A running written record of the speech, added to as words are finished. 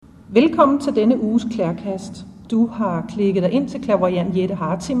Velkommen til denne uges Klærkast. Du har klikket dig ind til clairvoyant Jette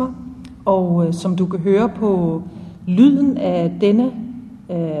Hartimer, og som du kan høre på lyden af denne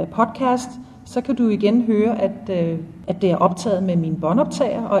podcast, så kan du igen høre, at det er optaget med min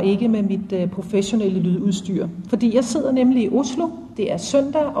båndoptager og ikke med mit professionelle lydudstyr. Fordi jeg sidder nemlig i Oslo, det er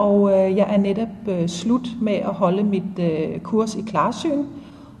søndag, og jeg er netop slut med at holde mit kurs i klarsyn.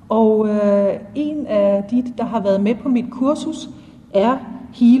 Og en af de, der har været med på mit kursus, er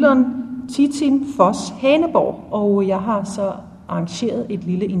healeren Titin Foss Haneborg, og jeg har så arrangeret et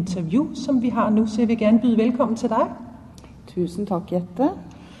lille interview, som vi har nu, så jeg vil gerne byde velkommen til dig. Tusind tak, Jette.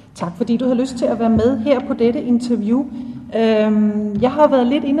 Tak, fordi du har lyst til at være med her på dette interview. Jeg har været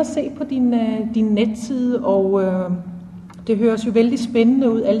lidt inde og se på din netside, og det høres jo vældig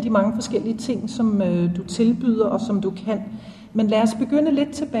spændende ud, alle de mange forskellige ting, som du tilbyder og som du kan. Men lad os begynde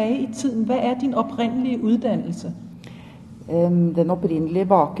lidt tilbage i tiden. Hvad er din oprindelige uddannelse? Den oprindelige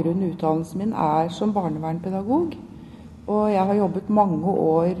bakgrunden, uddannelsen min, er som barnevernspedagog. Og jeg har jobbet mange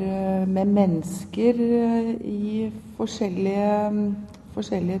år med mennesker i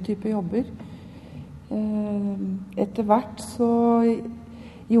forskellige typer jobber. Etter hvert så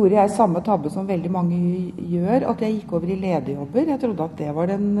gjorde jeg samme tabbe som veldig mange gjør, at jeg gikk over i lederjobber. Jeg trodde at det var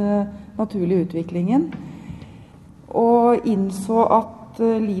den naturlige utviklingen. Og innså at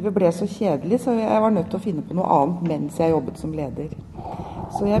livet ble så kjedelig, så jeg var nødt til å finne på noe annet mens jeg jobbet som leder.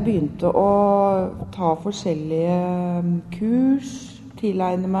 Så jeg begynte å ta forskjellige kurs,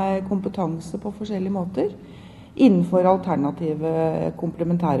 tilegne meg kompetanse på forskjellige måter, innenfor alternative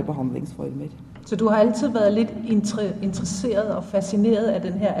komplementære behandlingsformer. Så du har altid været lidt interesseret og fascineret af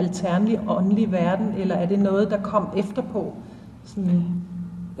den her alternative åndelige verden, eller er det noget, der kom efterpå? Sådan...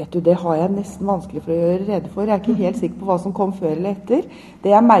 Vet du, det har jeg nesten vanskelig for å gjøre rede for. Jeg er ikke helt sikker på hva som kom før eller etter.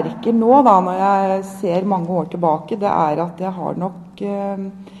 Det jeg merker nå, da, når jeg ser mange år tilbake, det er at jeg har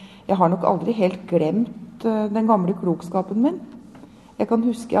nok aldri helt glemt den gamle klokskapen min. Jeg kan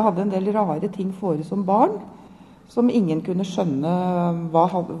huske jeg hadde en del rare ting fore som barn, som ingen kunne skjønne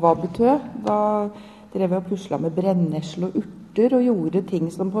hva betød. Da drev jeg og puslet med brennesle og urter og gjorde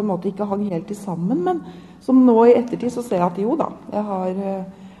ting som på en måte ikke hang helt sammen, men som nå i ettertid så ser jeg at jo da, jeg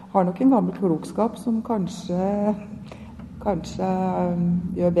har nok en gammel klokskap som kanskje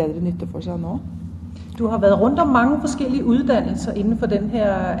gjør bedre nytte for seg nå. Du har været rundt om mange forskellige uddannelser inden for den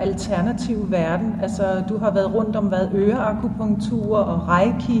her alternative verden. Altså, du har været rundt om øreakupunktur og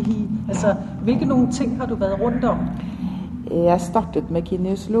reiki. Altså, hvilke nogle ting har du været rundt om? Jeg startet med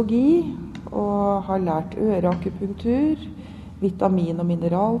kinesiologi og har lært øreakupunktur, vitamin- og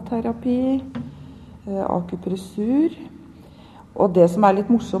mineralterapi, akupressur. Og det som er litt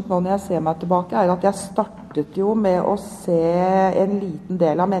morsomt nå når jeg ser meg tilbake, er at jeg startet jo med å se en liten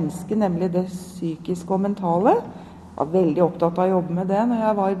del av mennesket, nemlig det psykiske og mentale. Jeg var veldig opptatt av å jobbe med det når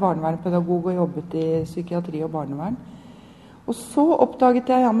jeg var barnevernspedagog og jobbet i psykiatri og barnevern. Og så oppdaget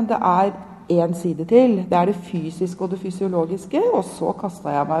jeg, ja, men det er en side til. Det er det fysiske og det fysiologiske, og så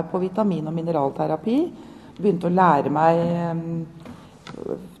kastet jeg meg på vitamin- og mineralterapi. Begynte å lære meg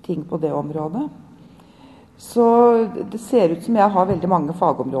ting på det området. Så det ser ut som jeg har veldig mange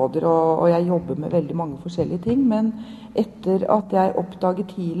fagområder, og jeg jobber med veldig mange forskjellige ting, men etter at jeg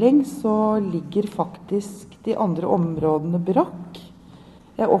oppdaget healing, så ligger faktisk de andre områdene brakk.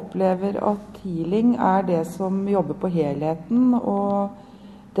 Jeg opplever at healing er det som jobber på helheten, og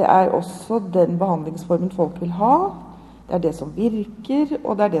det er også den behandlingsformen folk vil ha. Det er det som virker,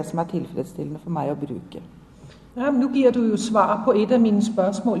 og det er det som er tilfredsstillende for meg å bruke. Ja, men nu giver du jo svar på et af mine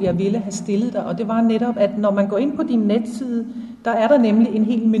spørgsmål, jeg ville have stillet dig, og det var netop, at når man går ind på din netside, der er der nemlig en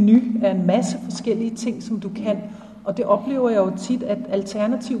hel menu af en masse forskellige ting, som du kan, og det oplever jeg jo tit, at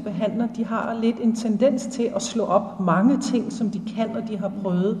alternative behandlere, de har lidt en tendens til at slå op mange ting, som de kan, og de har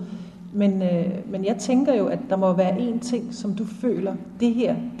prøvet, men jeg tænker jo, at der må være en ting, som du føler, det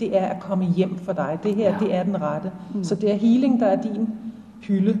her, det er at komme hjem for dig, det her, det er den rette, så det er healing, der er din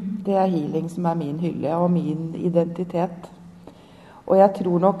hylde. Det er healing som er min hylle og min identitet. Og jeg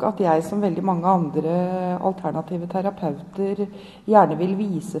tror nok at jeg som veldig mange andre alternative terapeuter gjerne vil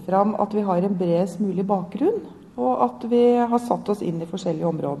vise frem at vi har en bredest mulig bakgrunn, og at vi har satt oss inn i forskjellige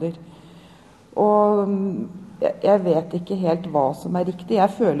områder. Og jeg vet ikke helt hva som er riktig.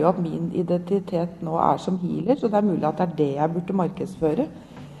 Jeg føler jo at min identitet nå er som healer, så det er mulig at det er det jeg burde markedsføre.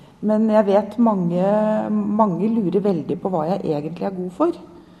 Men jeg vet mange lurer veldig på hva jeg egentlig er god for.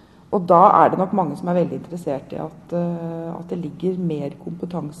 Og da er det nok mange som er veldig interessert i at det ligger mer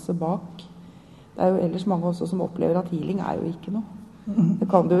kompetanse bak. Det er jo ellers mange også som opplever at healing er jo ikke noe. Det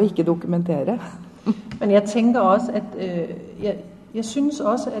kan du jo ikke dokumentere. Men jeg tænker også, at jeg synes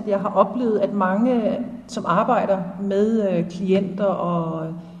også, at jeg har oplevet, at mange, som arbejder med klienter og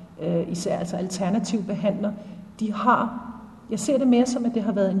især altså alternativ behandler, de har, jeg ser det mere som, at det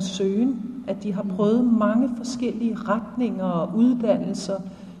har været en søgen, at de har prøvet mange forskellige retninger og uddannelser,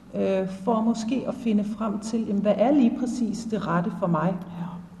 for måske at finde frem til, jamen, hvad er lige præcis det rette for mig?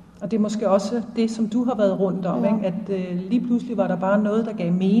 Og det er måske også det, som du har været rundt om, ikke? At lige pludselig var der bare noget, der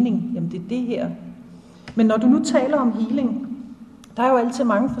gav mening. Jamen, det er det her. Men når du nu taler om healing, der er jo altid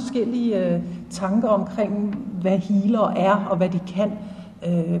mange forskellige tanker omkring, hvad healer er og hvad de kan.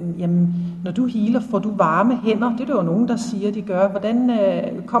 Jamen, når du healer, får du varme hænder. Det er jo nogen, der siger, de gør. Hvordan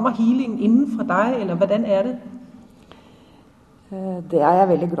kommer healingen inden fra dig, eller hvordan er det? Det er jeg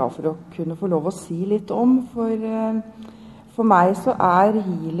veldig glad for å kunne få lov å si litt om. For meg så er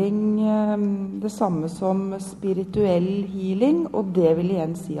healing det samme som spirituell healing, og det vil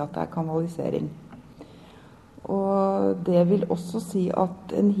igjen si at det er kanalisering. Og det vil også si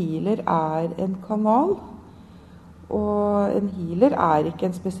at en healer er en kanal, og en healer er ikke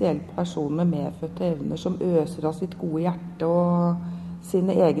en spesiell person med medfødte evner som øser av sitt gode hjerte og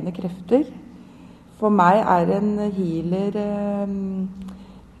sine egne krefter. For meg er en healer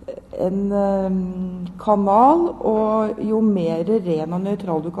en kanal, og jo mer ren og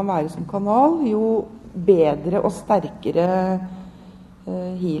nøytral du kan være som kanal, jo bedre og sterkere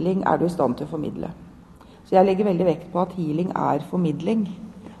healing er du i stand til å formidle. Så jeg legger veldig vekt på at healing er formidling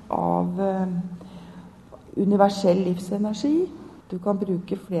av universell livsenergi. Du kan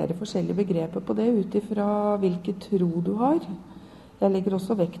bruke flere forskjellige begreper på det ut ifra hvilken tro du har. Jeg legger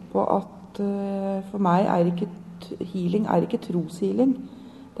også vekt på at for meg er ikke healing er ikke troshealing.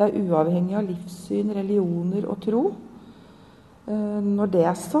 Det er uavhengig av livssyn, religioner og tro. Når det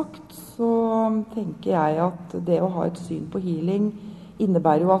er sagt, så tenker jeg at det å ha et syn på healing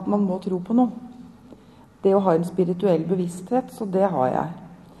innebærer jo at man må tro på noe. Det å ha en spirituell bevissthet, så det har jeg.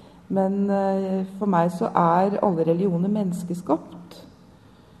 Men for meg så er alle religioner menneskeskapt.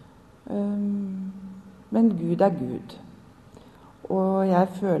 Men Gud er Gud. Og jeg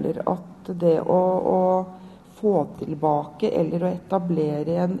føler at det å få tilbake eller å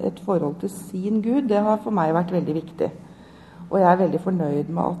etablere et forhold til sin Gud, det har for meg vært veldig viktig. Og jeg er veldig fornøyd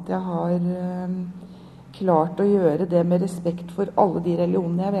med at jeg har klart å gjøre det med respekt for alle de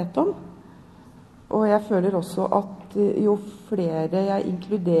religionene jeg vet om. Og jeg føler også at jo flere jeg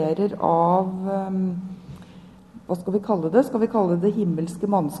inkluderer av, hva skal vi kalle det? Skal vi kalle det himmelske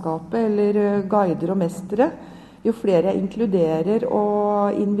mannskapet, eller guider og mestere? Jo flere jeg inkluderer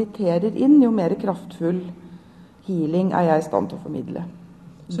og inviterer inn, jo mer kraftfull healing er jeg i stand til å formidle.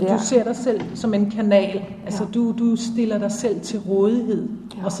 Så du ser deg selv som en kanal? Altså du stiller deg selv til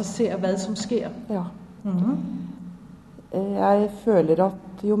rådighet, og så ser hva som sker? Ja. Jeg føler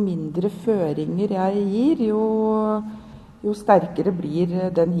at jo mindre føringer jeg gir, jo sterkere blir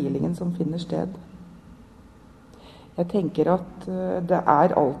den healingen som finner sted. Jeg tenker at det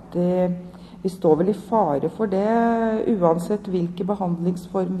er alltid, vi står vel i fare for det, uansett hvilken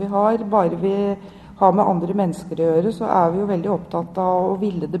behandlingsform vi har. Bare vi har med andre mennesker å gjøre, så er vi jo veldig opptatt av å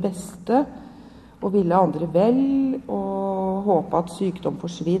ville det beste, og ville andre vel, og håpe at sykdom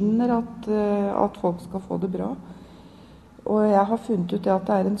forsvinner, at folk skal få det bra. Og jeg har funnet ut at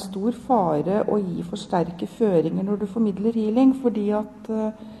det er en stor fare å gi for sterke føringer når du formidler healing, fordi at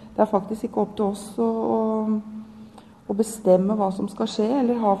det er faktisk ikke opp til oss å bestemme hva som skal skje,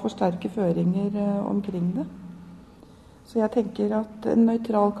 eller ha for sterke føringer omkring det. Så jeg tenker at en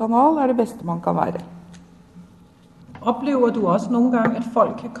nøytral kanal er det beste man kan være. Oplever du også nogle gange, at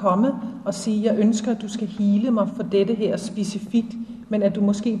folk kan komme og sige, jeg ønsker, at du skal heale mig for dette her specifikt, men at du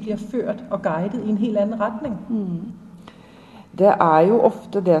måske bliver ført og guidet i en helt anden retning? Det er jo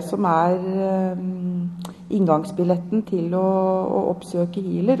ofte det som er inngangsbilletten til å oppsøke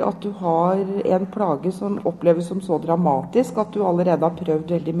healer, at du har en plage som oppleves som så dramatisk at du allerede har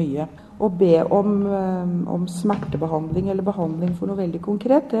prøvd veldig mye. Å be om smertebehandling eller behandling for noe veldig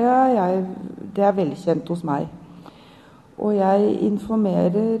konkret, det er velkjent hos meg. Og jeg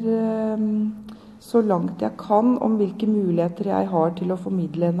informerer så langt jeg kan om hvilke muligheter jeg har til å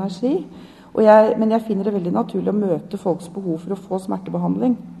formidle energi. Men jeg finner det veldig naturlig å møte folks behov for å få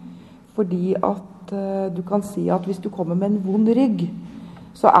smertebehandling. Fordi at du kan si at hvis du kommer med en vond rygg,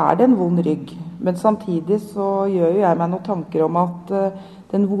 så er det en vond rygg. Men samtidig så gjør jeg meg noen tanker om at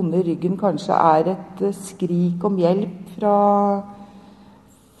den vonde ryggen kanskje er et skrik om hjelp fra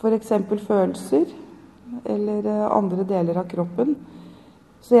for eksempel følelser eller andre deler av kroppen.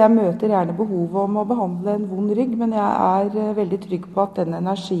 Så jeg møter gjerne behovet om å behandle en vond rygg, men jeg er veldig trygg på at den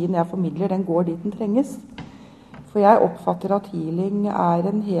energien jeg formidler, den går dit den trenges. For jeg oppfatter at healing er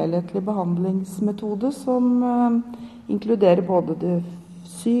en helhetlig behandlingsmetode som inkluderer både det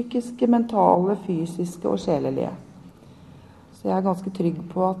psykiske, mentale, fysiske og sjelelige. Så jeg ganske trygg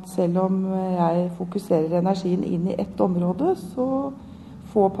på at selv om jeg fokuserer energien inn i ett område, så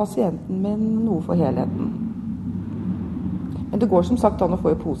får pasienten min noe for helheten. Men det går som sagt an å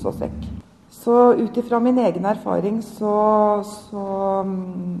få i pose og sekk. Så utifra min egen erfaring så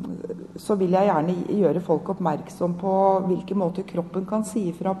vil jeg gjerne gjøre folk oppmerksom på hvilke måter kroppen kan si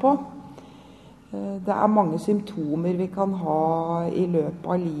ifra på. Det mange symptomer vi kan ha i løpet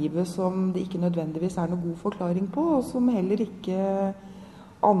av livet som det ikke nødvendigvis noe god forklaring på, og som heller ikke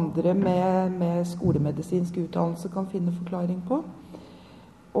andre med skolemedisinsk utdannelse kan finne forklaring på.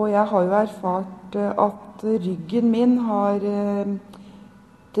 Og jeg har jo erfart at ryggen min har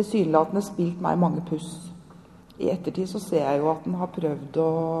tilsynelatende spilt meg mange puss. I ettertid så ser jeg jo at den har prøvd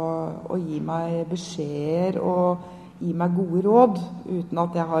å gi meg beskjeder og gi meg gode råd, uten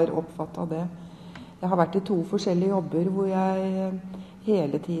at jeg har oppfattet det. Jeg har vært i 2 forskjellige jobber hvor jeg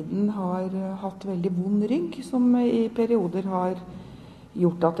hele tiden har hatt veldig vond rygg, som i perioder har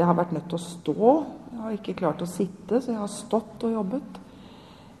gjort at jeg har vært nødt til å stå. Jeg har ikke klart å sitte, så jeg har stått og jobbet.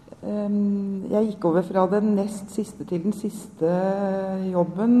 Jeg gikk over fra den nest siste til den siste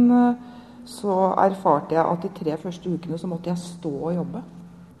jobben, så erfarte jeg at de 3 første ukene så måtte jeg stå og jobbe.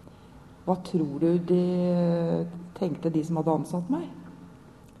 Hva tror du de tenkte, de som hadde ansatt meg?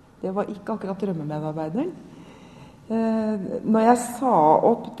 Det var ikke akkurat drømmemedarbeideren. Når jeg sa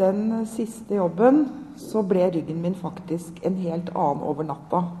opp den siste jobben, så ble ryggen min faktisk en helt annen over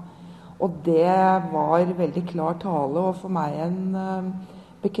natta. Og det var veldig klar tale, og for meg en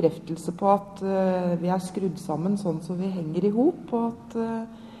bekreftelse på at vi skrudd sammen sånn som vi henger i hop, og at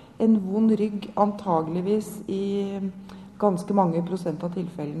en vond rygg antageligvis i ganske mange prosent av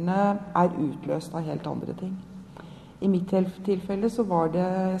tilfellene utløst av helt andre ting. I mitt tilfelle så var det,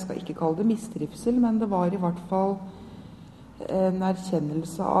 jeg skal ikke kalle det mistrivsel, men det var i hvert fall en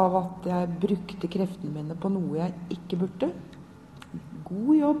erkjennelse av at jeg brukte kreftene mine på noe jeg ikke burde.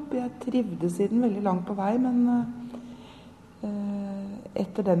 God jobb, jeg trivdes i den veldig langt på vei, men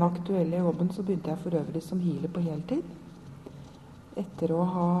etter den aktuelle jobben så begynte jeg for øvrig som healer på heltid. Etter å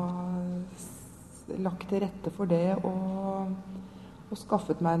ha lagt til rette for det og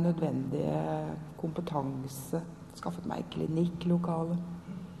skaffet meg nødvendige kompetanse, skaffet meg klinikklokale.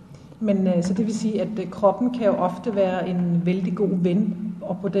 Men så det vil si at kroppen kan jo ofte være en veldig god venn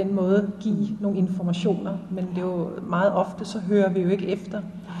og på den måde give nogle informationer, men det er jo meget ofte så hører vi jo ikke efter.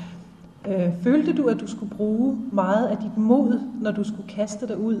 Følte du at du skulle bruge meget af dit mod, når du skulle kaste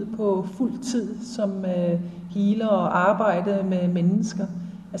dig ud på fuld tid som healer og arbejde med mennesker?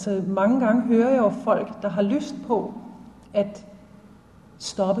 Altså mange gange hører jeg jo folk der har lyst på at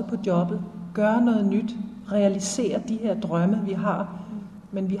stoppe på jobbet, gøre noget nyt, realisere de her drømme vi har.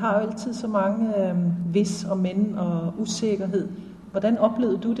 Men vi har jo altid så mange hvis og men og usikkerhed. Hvordan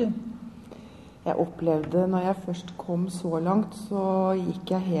oplevede du det? Jeg opplevde, når jeg først kom så langt, så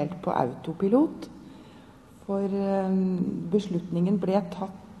gikk jeg helt på autopilot. For beslutningen ble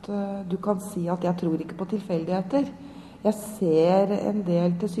tatt, du kan si at jeg tror ikke på tilfeldigheter. Jeg ser en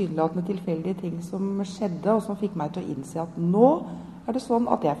del tilsynelatende tilfeldige ting som skjedde, og som fikk meg til å innse at nå det sånn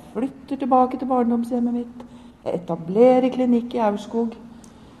at jeg flytter tilbake til barndomshjemmet mitt, jeg etablerer klinikk i Aurskog,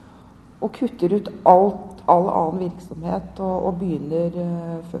 og kutter ut all annen virksomhet og begynner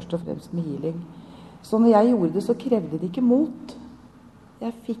først og fremst med healing. Så når jeg gjorde det, så krevde det ikke mot.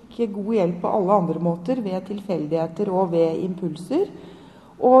 Jeg fikk god hjelp på alle andre måter, ved tilfeldigheter og ved impulser.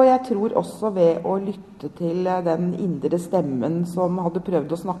 Og jeg tror også ved å lytte til den indre stemmen som hadde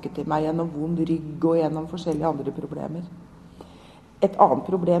prøvd å snakke til meg gjennom vond rygg og gjennom forskjellige andre problemer. Et annet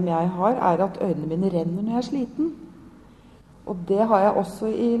problem jeg har at øynene mine renner når jeg sliten. Og det har jeg også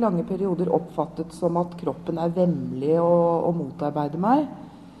i lange perioder oppfattet som at kroppen vemmelig og motarbeider meg.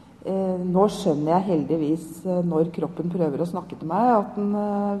 Nå skjønner jeg heldigvis når kroppen prøver å snakke til meg, at den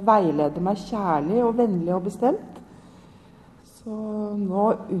veileder meg kjærlig og vennlig og bestemt. Så nå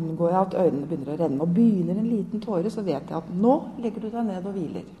unngår jeg at øynene begynner å renne. Og begynner en liten tåre, så vet jeg at nå legger du deg ned og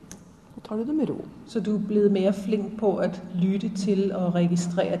hviler. Og tar du det med ro. Så du blevet mere flink på at lytte til og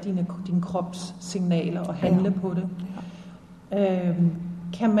registrere din kropps signaler og handle på det? Ja.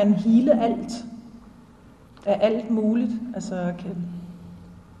 Kan man heale alt? Alt muligt? Altså,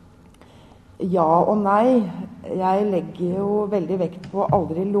 Ja og nei. Jeg legger jo veldig vekt på å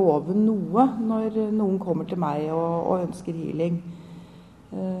aldri love noe når noen kommer til meg og ønsker healing.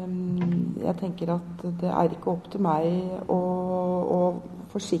 Jeg tenker at det ikke opp til meg å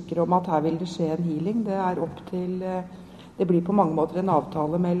forsikre om at her vil det skje en healing. Det blir på mange måter en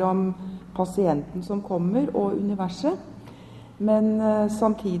avtale mellom pasienten som kommer og universet. Men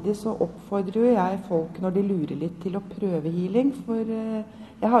samtidig så oppfordrer jeg folk når de lurer litt til å prøve healing, for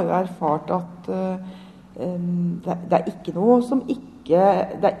jeg har jo erfart at Det ikke noe som ikke,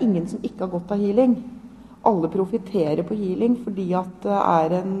 det ingen som ikke har godt av healing. Alle profiterer på healing fordi at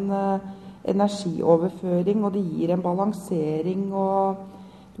det en energioverføring, og det gir en balansering, og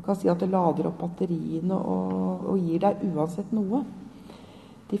du kan si at det lader opp batteriene og gir deg uansett noe.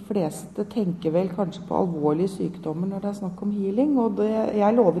 De fleste tenker vel kanskje på alvorlige sykdommer når det snakk om healing, og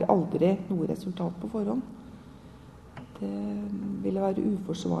jeg lover aldri noe resultat på forhånd. Det ville være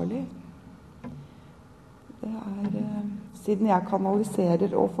uforsvarlig. Siden jeg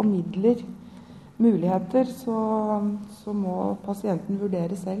kanaliserer og formidler muligheter, så må pasienten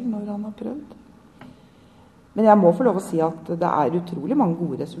vurdere selv når han har prøvd. Men jeg må få lov å si at det utrolig mange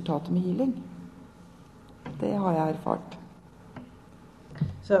gode resultater med healing. Det har jeg erfart.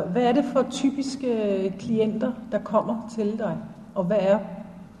 Så hvad det for typiske klienter, der kommer til dig? Og hvad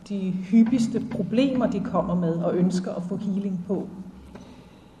de hyppigste problemer, de kommer med og ønsker at få healing på?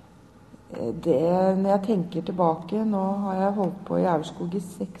 Når jeg tenker tilbake, nå har jeg holdt på i Aurskog i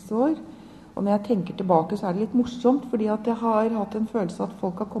 6 år, og når jeg tenker tilbake så det litt morsomt, fordi at jeg har hatt en følelse at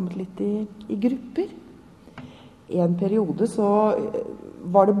folk har kommet litt i grupper. I en periode så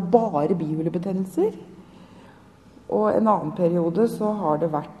var det bare bihulebetennelser, og en annen periode så har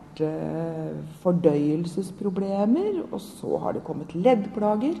det vært fordøyelsesproblemer, og så har det kommet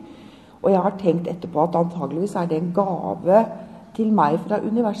leddplager, og jeg har tenkt etterpå at antageligvis det en gave til meg fra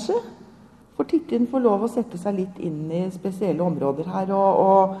universet. For tittelen får lov å sette seg litt inn i spesielle områder her,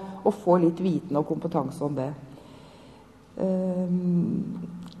 og få litt viten og kompetanse om det.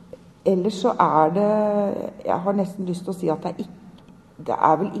 Ellers så det, jeg har nesten lyst til å si at det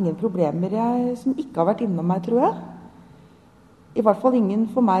vel ingen problemer som ikke har vært innom meg, tror jeg. I hvert fall ingen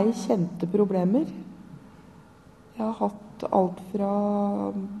for meg kjente problemer. Jeg har hatt alt fra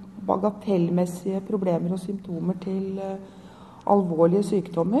bagatellmessige problemer og symptomer til alvorlige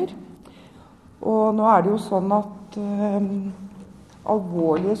sykdommer. Og nå det jo sånn at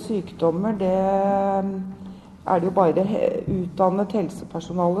alvorlige sykdommer, det det jo bare utdannet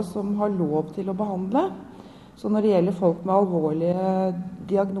helsepersonale som har lov til å behandle. Så når det gjelder folk med alvorlige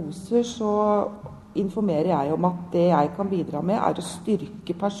diagnoser, så informerer jeg om at det jeg kan bidra med å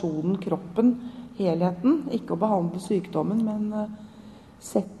styrke personen, kroppen, helheten. Ikke å behandle sykdommen, men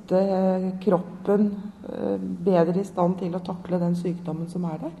sette kroppen bedre i stand til å takle den sykdommen som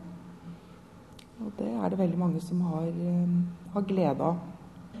der. Og det det veldig mange som har glede av.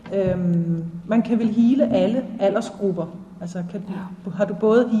 Man kan vel heale alle aldersgrupper. Altså, har du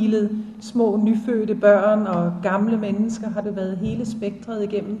både healet små, nyfødte børn og gamle mennesker? Har det været hele spektret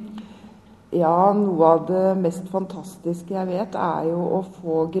igennem? Ja, noe av det mest fantastiske jeg vet jo å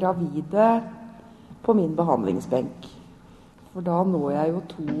få gravide på min behandlingsbenk. For da når jeg jo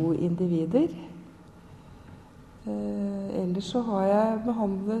 2 individer. Ellers så har jeg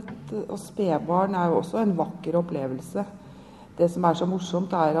behandlet, og spedbarn jo også en vakker opplevelse. Det som så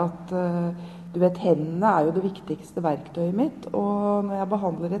morsomt at du vet, hendene jo det viktigste verktøyet mitt, og når jeg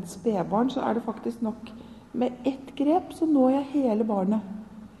behandler et spedbarn så det faktisk nok med ett grep så når jeg hele barnet.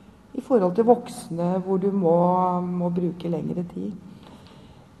 I forhold til voksne hvor du må bruke lengre tid.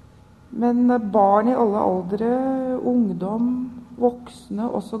 Men barn i alle aldre, ungdom, voksne,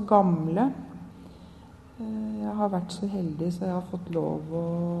 også gamle. Jeg har vært så heldig så jeg har fått lov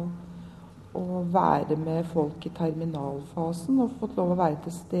å være med folk i terminalfasen og fått lov å være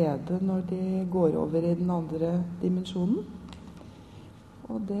til stede når de går over i den andre dimensjonen.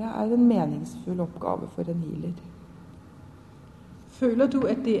 Og det en meningsfull oppgave for en healer. Føler du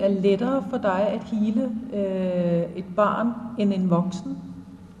at det lettere for deg å heale et barn enn en voksen?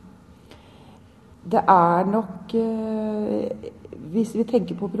 Det nok hvis vi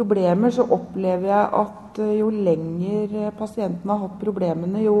tenker på problemer, så opplever jeg at jo lenger pasienten har hatt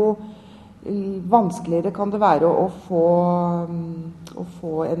problemene, jo vanskeligere kan det være å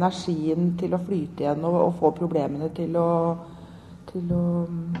få energien til å flyte igjen og få problemene til å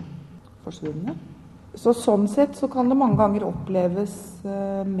forsvinne. Så sånn sett så kan det mange ganger oppleves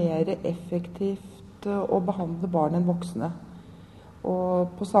mer effektivt å behandle barn enn voksne. Og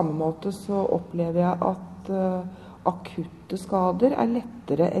på samme måte så opplever jeg at akutte skader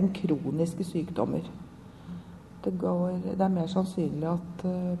lettere enn kroniske sykdommer. Det mer sannsynlig at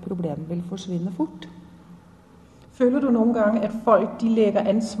problemet vil forsvinne fort. Føler du noen gang at folk de legger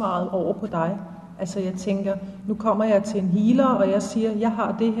ansvaret over på deg? Altså jeg tenker, nå kommer jeg til en healer, og jeg sier, jeg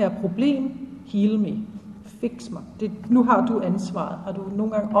har det her problem, heal me, fix meg. Nå har du ansvaret. Har du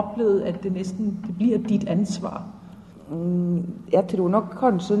noen gang opplevd at det blir ditt ansvar? Jeg tror nok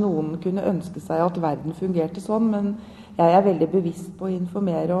kanskje noen kunne ønske seg at verden fungerte sånn, men jeg veldig bevisst på å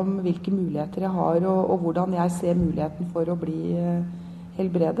informere om hvilke muligheter jeg har, og hvordan jeg ser muligheten for å bli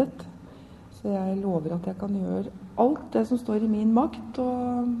helbredet. Så jeg lover at jeg kan gjøre alt det som står i min makt,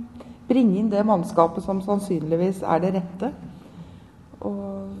 og bringe inn det mannskapet som sannsynligvis er det rette.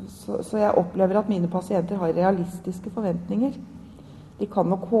 Så jeg opplever at mine pasienter har realistiske forventninger. De kan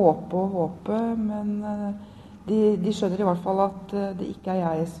nok håpe og håpe, men de skjønner i hvert fall at det ikke er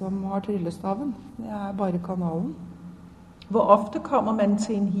jeg som har tryllestaven. Jeg er bare kanalen. Hvor ofte kommer man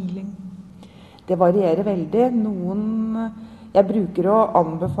til en healing? Det varierer veldig. Jeg bruker å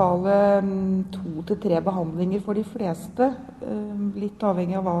anbefale 2 til 3 behandlinger for de fleste, litt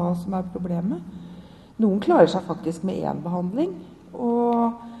avhengig av hva som er problemet. Noen klarer seg faktisk med 1 behandling,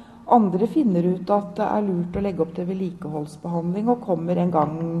 og andre finner ut at det er lurt å legge opp til vedlikeholdsbehandling og kommer en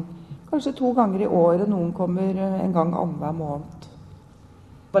gang, kanskje 2 ganger i året, noen kommer en gang annenhver måned.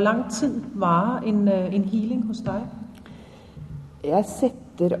 Hvor lang tid varer en healing hos deg? Jeg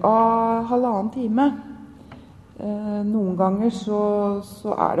setter av 1,5 time. Noen ganger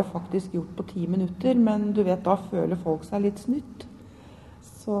så er det faktisk gjort på 10 minutter, men du vet, da føler folk seg litt snytt.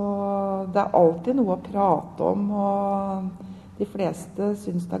 Så det er alltid noe å prate om, og de fleste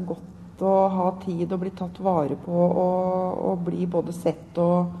synes det er godt å ha tid og bli tatt vare på og bli både sett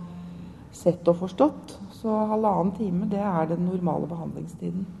og forstått. Så 1,5 time, det er den normale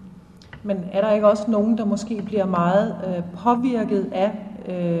behandlingstiden. Men er der ikke også nogen, der måske bliver meget påvirket af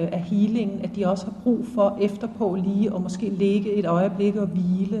healingen, at de også har brug for efterpå lige at måske ligge et øjeblik og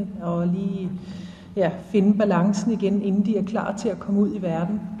hvile og lige finde balancen igen, inden de er klar til at komme ud i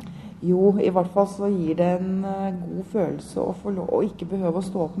verden? Jo, i hvert fall så gir det en god følelse å få lov å ikke behøve å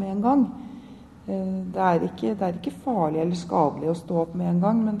stå opp med en gang. Det er ikke farlig eller skadelig å stå opp med en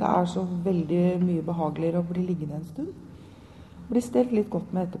gang, men det er så veldig mye behageligere å bli liggende en stund. Bli stelt litt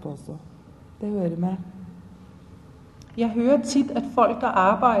godt med etterpå også. Det hører med. Jeg hører tit, at folk, der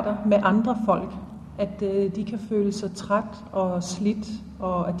arbejder med andre folk, at de kan føle sig træt og slidt,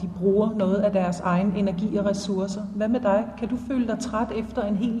 og at de bruger noget af deres egen energi og ressourcer. Hvad med dig? Kan du føle dig træt efter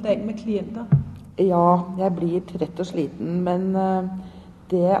en hel dag med klienter? Ja, jeg blir trett og sliten, men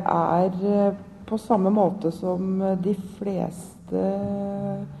det er på samme måte som de fleste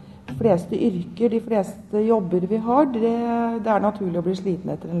yrker, de fleste jobber vi har. Det er naturlig å bli sliten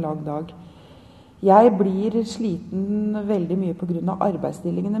etter en lang dag. Jeg blir sliten veldig mye på grunn av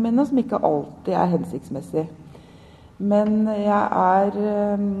arbeidsstillingene mine, som ikke alltid er hensiktsmessig. Men jeg er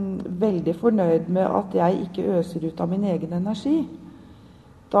veldig fornøyd med at jeg ikke øser ut av min egen energi.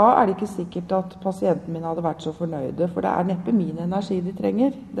 Da er det ikke sikkert at pasienten min hadde vært så fornøyde, for det er neppe min energi de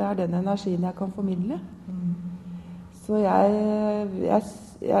trenger. Det er den energien jeg kan formidle. Så jeg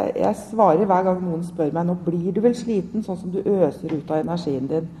svarer hver gang noen spør meg, nå blir du vel sliten, sånn som du øser ut av energien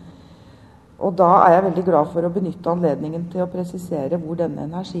din. Og da er jeg veldig glad for å benytte anledningen til å presisere hvor denne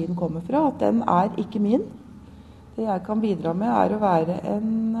energien kommer fra, at den er ikke min. Det jeg kan bidra med er å være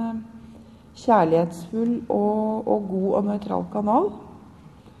en kjærlighetsfull og god og nøytral kanal.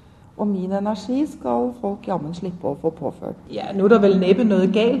 Og min energi skal folk jammen slippe å få påført. Ja, nu er der vel næppe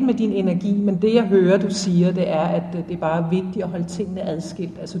noget galt med din energi, men det jeg hører du siger, det er, at det bare er vigtigt at holde tingene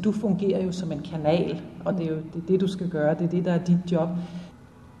adskilt. Altså du fungerer jo som en kanal, og det er jo det du skal gøre, det er det der er dit job.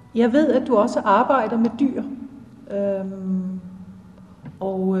 Jeg ved, at du også arbejder med dyr.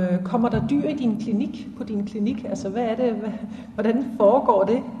 Kommer der dyr i din klinik, på din klinik? Altså hvad er det, hvordan foregår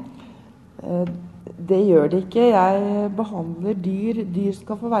det? Det gjør det ikke. Jeg behandler dyr. Dyr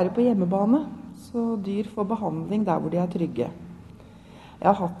skal få være på hjemmebane, så dyr får behandling der hvor de er trygge. Jeg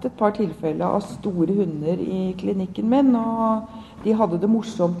har hatt et par tilfeller av store hunder i klinikken min, og de hadde det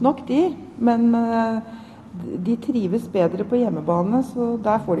morsomt nok, men de trives bedre på hjemmebane, så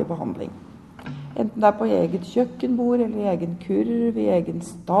der får de behandling. Enten det er på eget kjøkkenbord, eller i egen kurv, i egen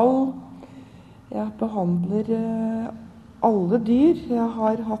stall. Jeg behandler alle dyr. Jeg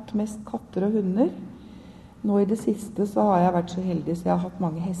har hatt mest katter og hunder. Nå i det siste så har jeg vært så heldig, så jeg har hatt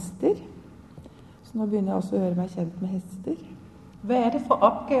mange hester. Så nå begynner jeg også å gjøre meg kjent med hester. Hvad er det for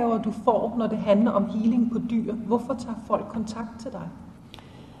opgaver, du får, når det handler om healing på dyr? Hvorfor tager folk kontakt til dig?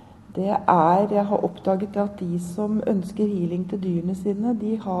 Jeg har oppdaget at de som ønsker healing til dyrene sine,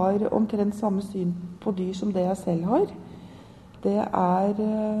 de har omtrent samme syn på dyr som det jeg selv har. Det er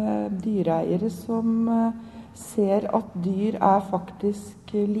dyreeiere som ser at dyr er faktisk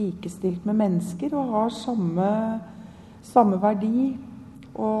likestilt med mennesker og har samme verdi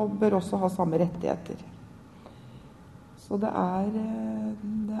og bør også ha samme rettigheter. Så det er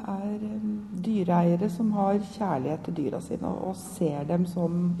dyreeiere som har kjærlighet til dyra sine og ser dem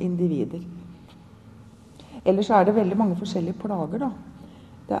som individer. Ellers er det veldig mange forskjellige plager da.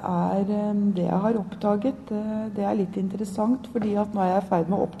 Det jeg har oppdaget, det er litt interessant, fordi at nå er jeg i ferd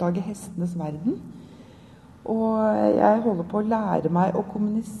med å oppdage hestenes verden. Og jeg holder på å lære meg å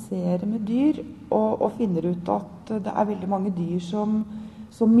kommunisere med dyr, og finner ut at det er veldig mange dyr som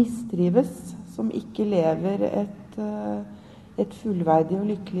mistrives, som ikke lever et fullverdig og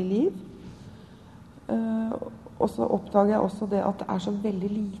lykkelig liv. Og så oppdager jeg også det at det er så veldig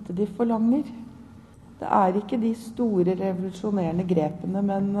lite de forlanger. Det er ikke de store revolusjonerende grepene,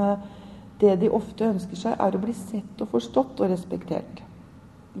 men det de ofte ønsker seg er å bli sett og forstått og respektert.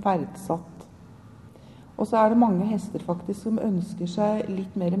 Verdsatt. Og så er det mange hester faktisk som ønsker seg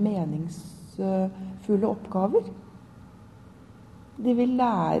litt mer meningsfulle oppgaver. De vil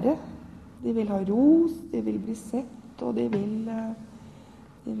lære, de vil ha ros, de vil bli sett, og de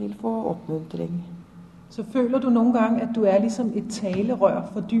vil få oppmuntring. Så føler du nogle gange, at du er ligesom et talerør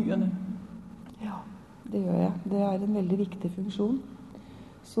for dyrene? Ja, det gjør jeg. Det er en veldig viktig funksjon.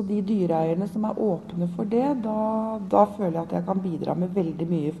 Så de dyreeierne som er åpne for det, da føler jeg at jeg kan bidra med veldig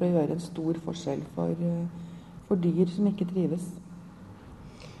mye for å gjøre en stor forskjell for dyr som ikke trives.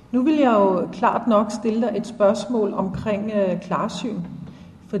 Nu vil jeg jo klart nok stille dig et spørgsmål omkring klarsyn.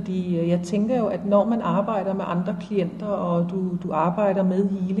 Fordi jeg tænker jo, at når man arbejder med andre klienter, og du arbejder med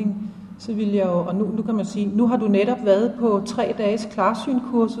healing, så vil jeg jo, og nu kan man sige, nu har du netop været på 3 dages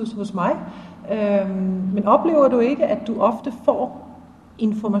klarsynkursus hos mig, men oplever du ikke, at du ofte får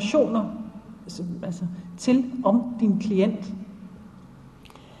informationer altså, til om din klient?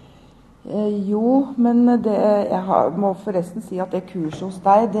 Jo, men jeg må forresten si at det kurset hos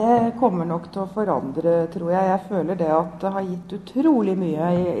deg, det kommer nok til å forandre, tror jeg. Jeg føler det at det har gitt utrolig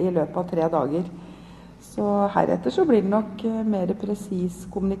mye i løpet av 3 dager. Så heretter så blir det nok mer presis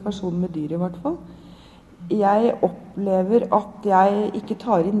kommunikasjon med dyr i hvert fall. Jeg opplever at jeg ikke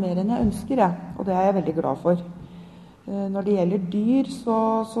tar inn mer enn jeg ønsker, og det er jeg veldig glad for. Når det gjelder dyr,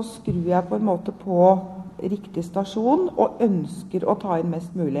 så skrur jeg på en måte på riktig stasjon og ønsker å ta inn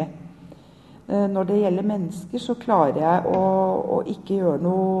mest mulig. Når det gjelder mennesker, så klarer jeg å ikke gjøre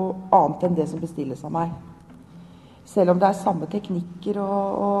noe annet enn det som bestilles av meg. Selv om det er samme teknikker,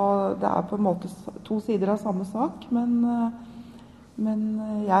 og det er på en måte 2 sider av samme sak, men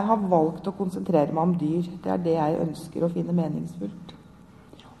jeg har valgt å konsentrere meg om dyr. Det er det jeg ønsker å finne meningsfullt.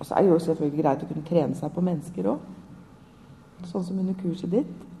 Og så er det jo selvfølgelig greit å kunne trene seg på mennesker også. Sånn som under kurset ditt.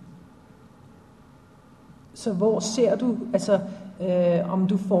 Så hvor ser du, altså om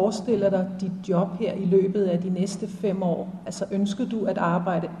du forestiller dig dit job her i løbet af de næste 5 år? Altså ønsker du at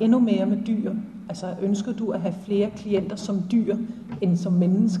arbejde endnu mere med dyr? Altså ønsker du at have flere klienter som dyr end som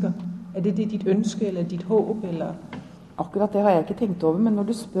mennesker? Er det dit ønske eller dit håb? Eller? Akkurat det har jeg ikke tenkt over, men når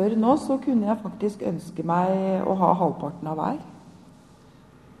du spør nå, så kunne jeg faktisk ønske meg å ha halvparten av hver.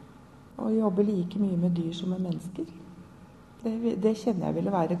 Og jobbe like mye med dyr som med mennesker. Det kjenner jeg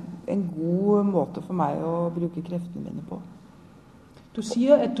ville være en god måte for meg å bruke kreftene mine på. Du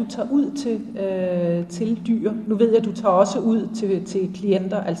siger, at du tager ud til dyr. Nu ved jeg, at du tager også ud til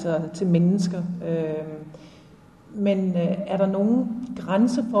klienter, altså til mennesker. Men er der nogen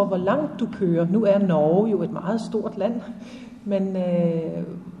grænse for, hvor langt du kører? Nu er Norge jo et meget stort land, men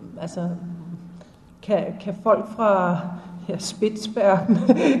altså, kan folk fra Spitsbergen,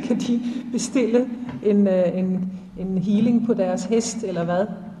 kan de bestille en healing på deres hest, eller hvad?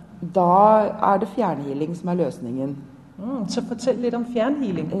 Da er det fjernhealing som er løsningen. Så fortell lidt om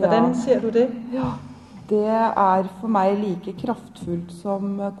fjernhealing. Hvordan ser du det? Ja, det er for meg like kraftfullt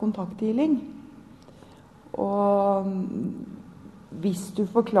som kontakthealing. Og hvis du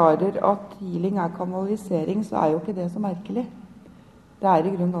forklarer at healing er kanalisering, så er jo ikke det så merkelig. Det er i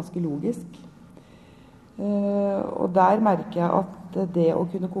grunnen ganske logisk. Og der merker jeg at det å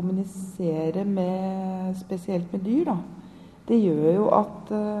kunne kommunisere spesielt med dyr, da, det gjør jo at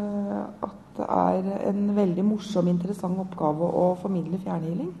det er en veldig morsom, interessant oppgave å formidle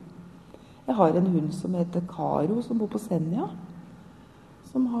fjernhealing. Jeg har en hund som heter Karo, som bor på Senja,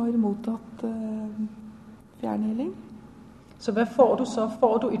 som har mottatt fjernhealing. Så hvad får du så?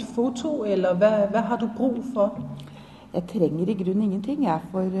 Får du et foto, eller hvad har du brug for? Jeg trenger i grunnen ingenting,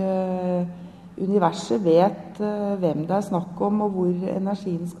 for universet vet hvem det er snakk om, og hvor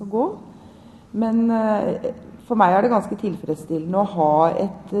energien skal gå. Men for meg er det ganske tilfredsstillende å ha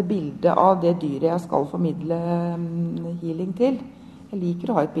et bilde av det dyret jeg skal formidle healing til. Jeg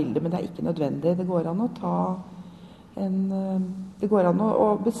liker å ha et bilde, men det er ikke nødvendig. Det går an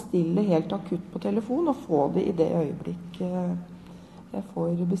å bestille helt akutt på telefon og få det i det øyeblikk jeg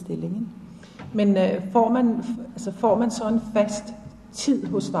får bestillingen. Men får man så en fast tid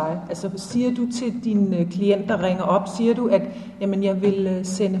hos deg? Altså siger du til dine klienter, ringer op, siger du at jamen, jeg vil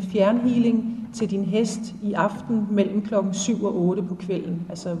sende fjernhealing til din hest i aften mellem klokken 7 og 8 på kvelden?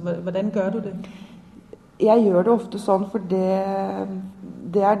 Altså hvordan gør du det? Jeg gjør det ofte sånn, for det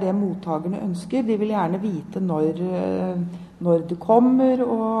det mottagerne ønsker. De vil gjerne vite når det kommer,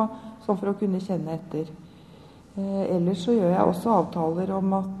 og sånn for å kunne kjenne etter. Ellers så gjør jeg også avtaler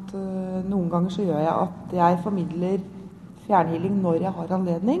om at noen ganger så gjør jeg at jeg formidler fjernhealing når jeg har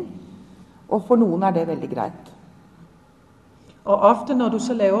anledning, og for noen det veldig greit. Og ofte når du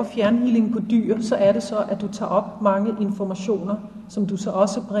så laver fjernhealing på dyr, så det så, at du tager op mange informationer, som du så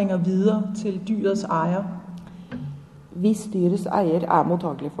også bringer videre til dyrets ejer. Hvis dyrets eier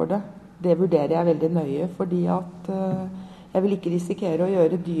mottagelig for det, det vurderer jeg veldig nøye, fordi at jeg vil ikke risikere å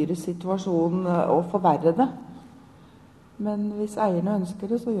gjøre dyrets situasjon og forverre det. Men hvis eierne ønsker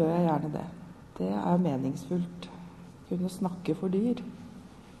det, så gjør jeg gjerne det. Det meningsfullt. Kunne snakke for dyr.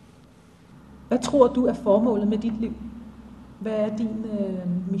 Hvad tror du formålet med dit liv? Hvad din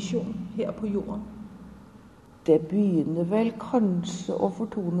mission her på jorden? Det begynner vel kanskje å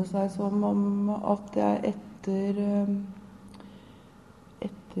fortone seg som om at jeg etter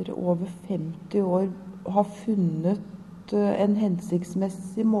over 50 år har funnet en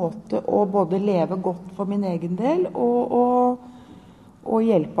hensiktsmessig måte å både leve godt for min egen del og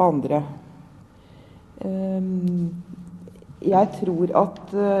hjelpe andre. Jeg tror at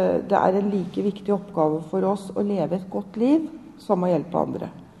det en like viktig oppgave for oss å leve et godt liv som å hjelpe andre.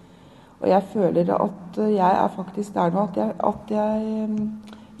 Og jeg føler at jeg faktisk der nå at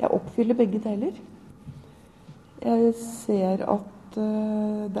jeg oppfyller begge deler. Jeg ser at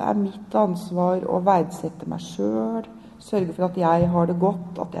det mitt ansvar å verdsette meg selv, sørge for at jeg har det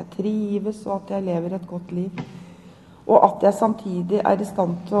godt, at jeg trives og at jeg lever et godt liv. Og at jeg samtidig i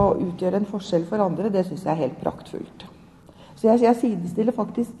stand til å utgjøre en forskjell for andre, det synes jeg helt praktfullt. Så jeg sidestiller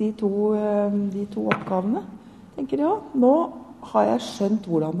faktisk de to oppgavene. Tenker ja, nå har jeg skjønt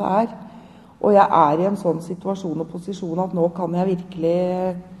hvordan det og jeg i en sånn situasjon og posisjon at nå kan jeg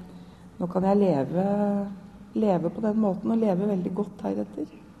virkelig, nå kan jeg leve på den måten og leve veldig godt heretter.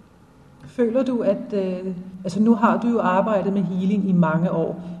 Føler du at, altså nu har du jo arbejdet med healing i mange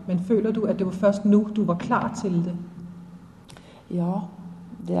år, men føler du at det var først nu du var klar til det? Ja,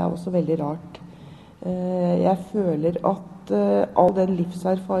 det også veldig rart. Jeg føler at all den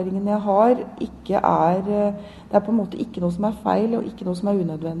livserfaringen jeg har ikke det på en måte ikke noe som feil og ikke noe som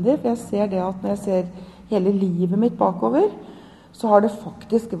unødvendig, for jeg ser det at når jeg ser hele livet mitt bakover, så har det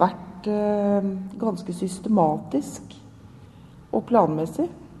faktisk vært ganske systematisk og planmessig.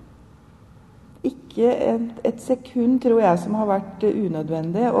 Ikke et sekund, tror jeg, som har vært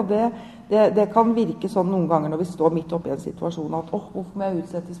unødvendig, og det kan virke sånn noen ganger når vi står midt oppe i en situasjon at hvorfor må jeg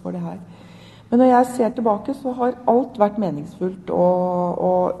utsettes for det her? Men når jeg ser tilbake, så har alt vært meningsfullt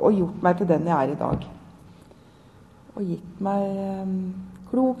og gjort meg til den jeg i dag. Og gitt meg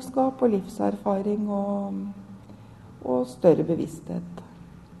klokskap og livserfaring og større bevissthet.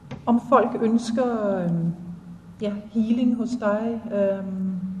 Om folk ønsker healing hos deg,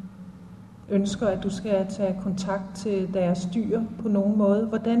 ønsker at du skal tage kontakt til deres dyr på nogen måde,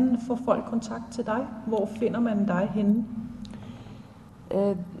 hvordan får folk kontakt til deg? Hvor finder man deg henne?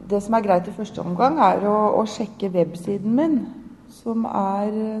 Det som greit i første omgang å sjekke websiden min, som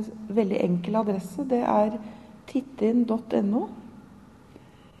veldig enkel adresse. Det tittin.no.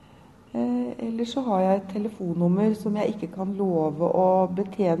 Ellers så har jeg et telefonnummer som jeg ikke kan love å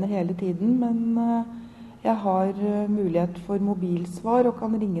betjene hele tiden, men jeg har mulighet for mobilsvar og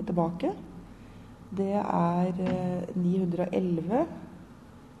kan ringe tilbake. Det 911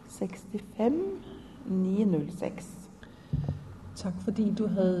 65 906. Tak fordi du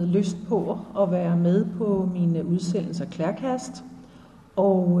havde lyst på at være med på mine udsendelser Klærkast.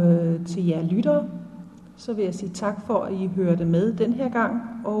 Og til jer lyttere, så vil jeg sige tak for, at I hørte med den her gang.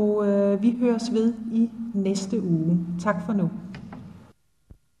 Og vi høres ved i næste uge. Tak for nu.